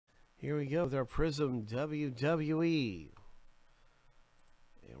Here we go with our Prizm WWE.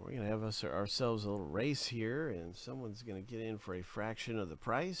 And we're going to have ourselves a little race here, and someone's going to get in for a fraction of the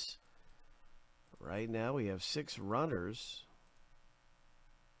price. Right now we have 6 runners.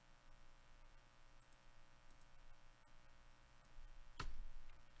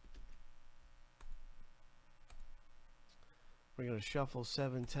 We're going to shuffle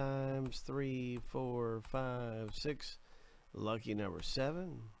 7 times. 3, 4, 5, 6. Lucky number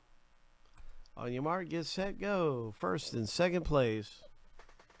 7. On your mark, get set, go. First and second place.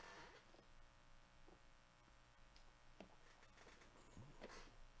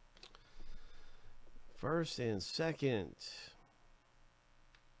 First and second.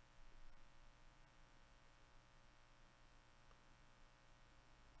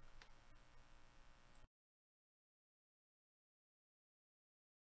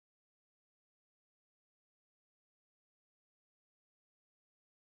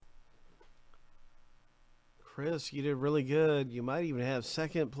 Chris, you did really good. You might even have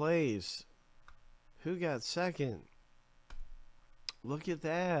second place. Who got second? Look at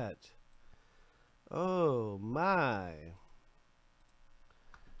that. Oh my.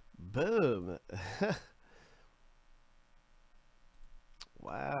 Boom.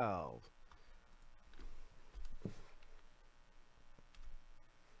 Wow.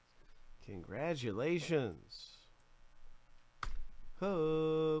 Congratulations.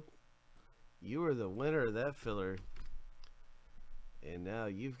 Hope. You were the winner of that filler. And now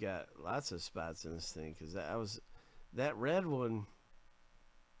you've got lots of spots in this thing, because that red one,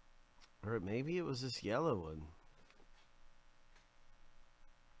 or maybe it was this yellow one.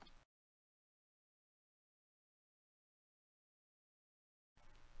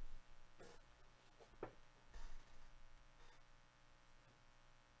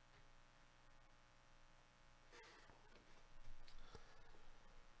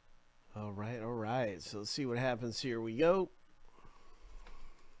 All right. So let's see what happens. Here we go.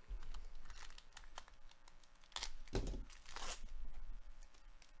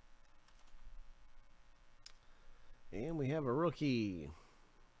 And we have a rookie.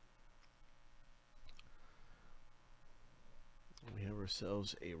 We have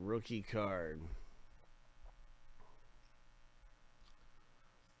ourselves a rookie card.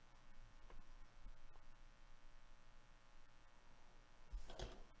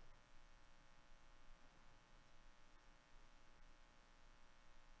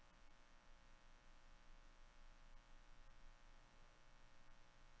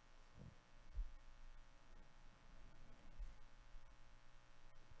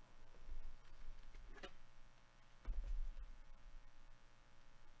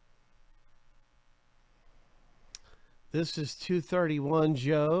 This is 231,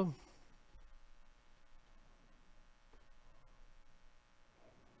 Joe.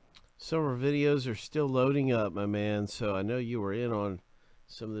 Some of our videos are still loading up, my man, so I know you were in on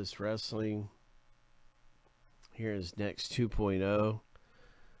some of this wrestling. Here is next 2.0.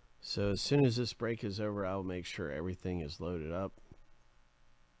 So as soon as this break is over, I'll make sure everything is loaded up.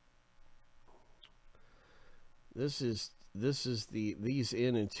 This is these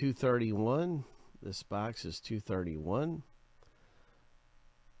in 231. This box is 231.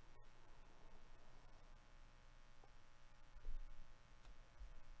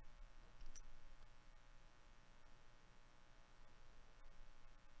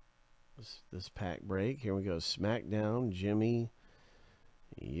 This pack break. Here we go. SmackDown, Jimmy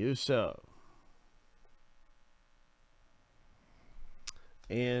Uso.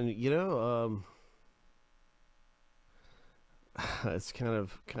 And you know, it's kind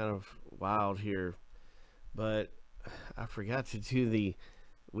of wild here, but I forgot to do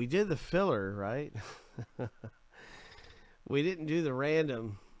we did the filler, right? We didn't do the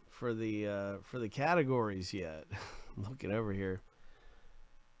random for the categories yet. I'm looking over here,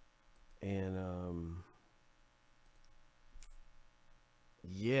 and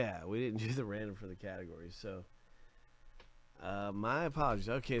yeah, we didn't do the random for the categories, so my apologies.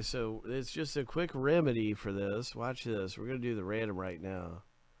 Okay, so it's just a quick remedy for this. Watch this. We're going to do the random right now.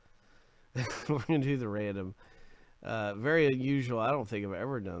 We're going to do the random. Very unusual. I don't think I've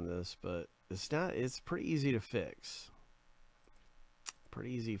ever done this, but it's pretty easy to fix.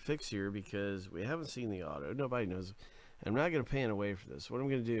 Pretty easy fix here because we haven't seen the auto. Nobody knows. I'm not going to pan away for this. What I'm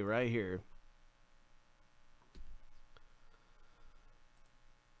going to do right here.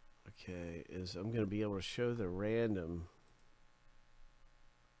 Okay, is I'm going to be able to show the random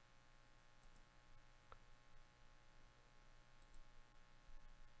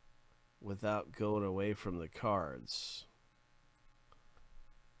without going away from the cards.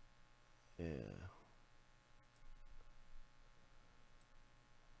 Yeah.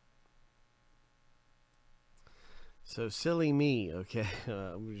 So silly me, okay.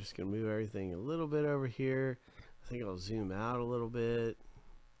 I'm just gonna move everything a little bit over here. I think I'll zoom out a little bit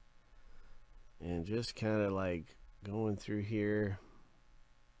and just kind of like going through here.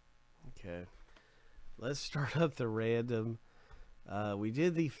 Okay, let's start up the random. We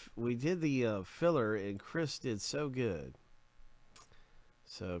did the filler, and Chris did so good.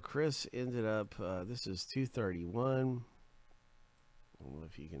 So Chris ended up. This is 231. I don't know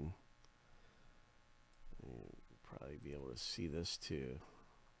if you can probably be able to see this too.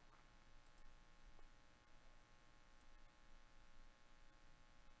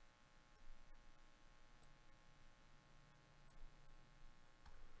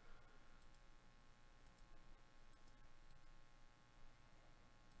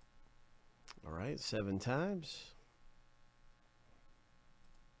 All right, 7 times.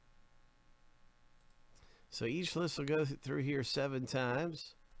 So each list will go through here 7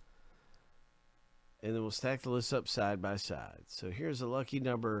 times. And then we'll stack the lists up side by side. So here's a lucky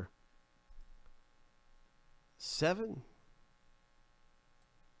number 7.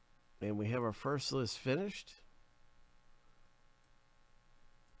 And we have our first list finished.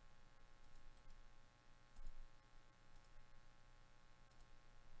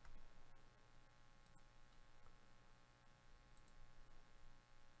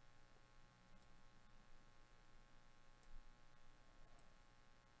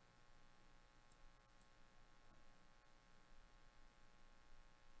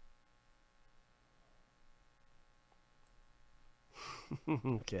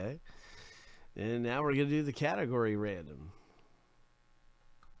 Okay. And now we're going to do the category random.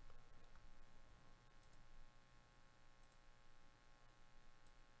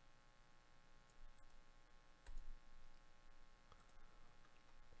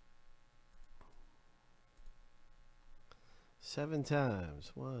 Seven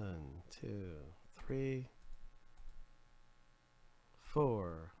times. 1, 2, 3,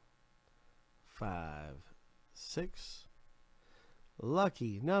 4, 5, 6.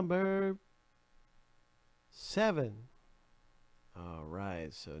 Lucky number 7. All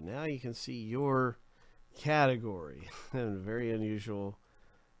right, so now you can see your category. Very unusual,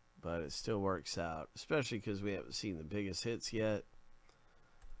 but it still works out, especially because we haven't seen the biggest hits yet.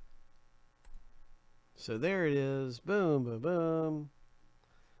 So there it is. Boom, boom, boom.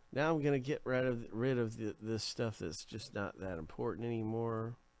 Now I'm going to get rid of this stuff that's just not that important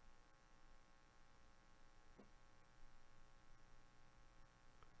anymore.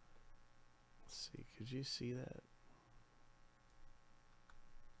 Let's see. Could you see that?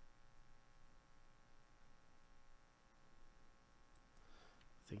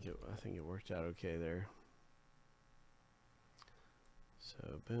 I think it worked out okay there.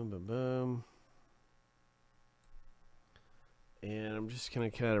 So boom, boom, boom. And I'm just going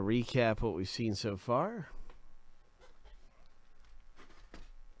to kind of recap what we've seen so far.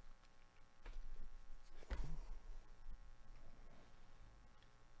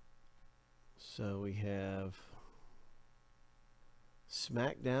 So we have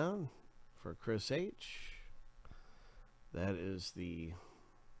SmackDown for Chris H. That is the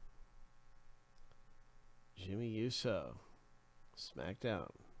Jimmy Uso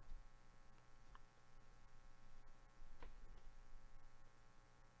SmackDown.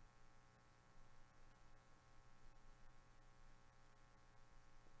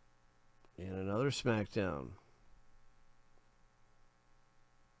 And another SmackDown.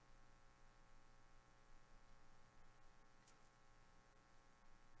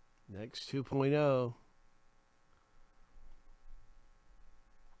 Next 2.0.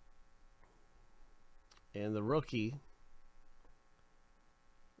 And the rookie,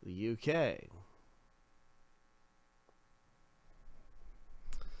 the UK.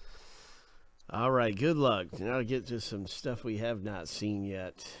 All right, good luck. Now to get to some stuff we have not seen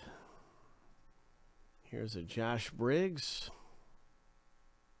yet. Here's a Josh Briggs.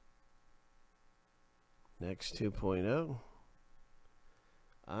 Next 2.0.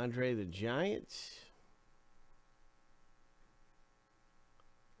 Andre the Giant.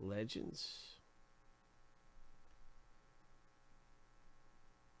 Legends.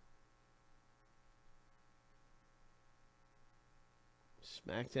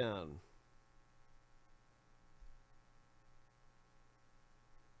 SmackDown.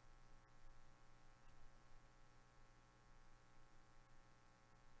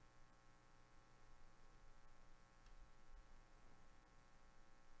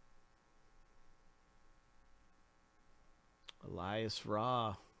 Elias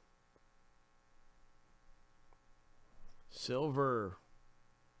Raw. Silver.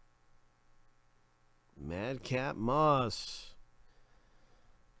 Madcap Moss.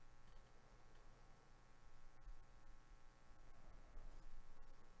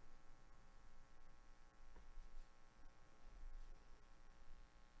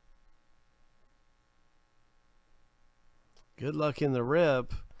 Good luck in the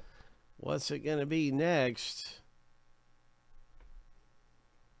rip. What's it going to be next?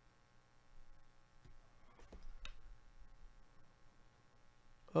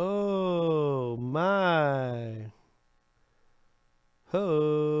 Oh, my.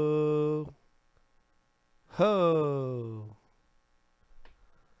 Ho. Ho.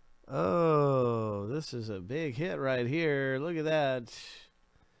 Oh, this is a big hit right here. Look at that.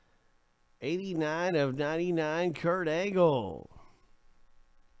 89 of 99, Kurt Angle.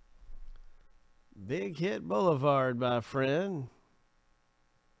 Big hit boulevard, my friend.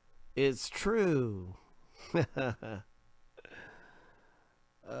 It's true.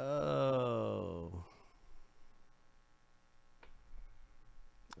 Oh.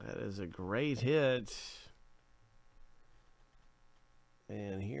 That is a great hit.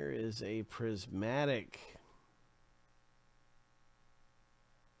 And here is a prismatic.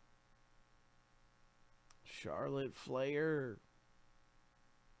 Charlotte Flair.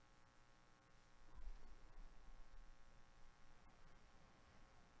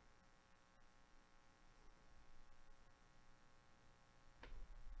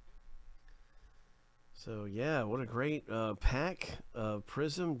 So, yeah, what a great pack of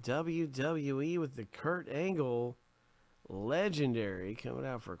Prizm WWE with the Kurt Angle legendary coming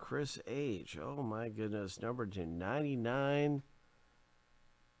out for Chris H. Oh, my goodness. Numbered to 99.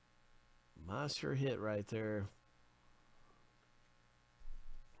 Monster hit right there.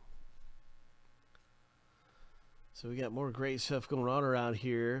 So we got more great stuff going on around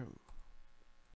here.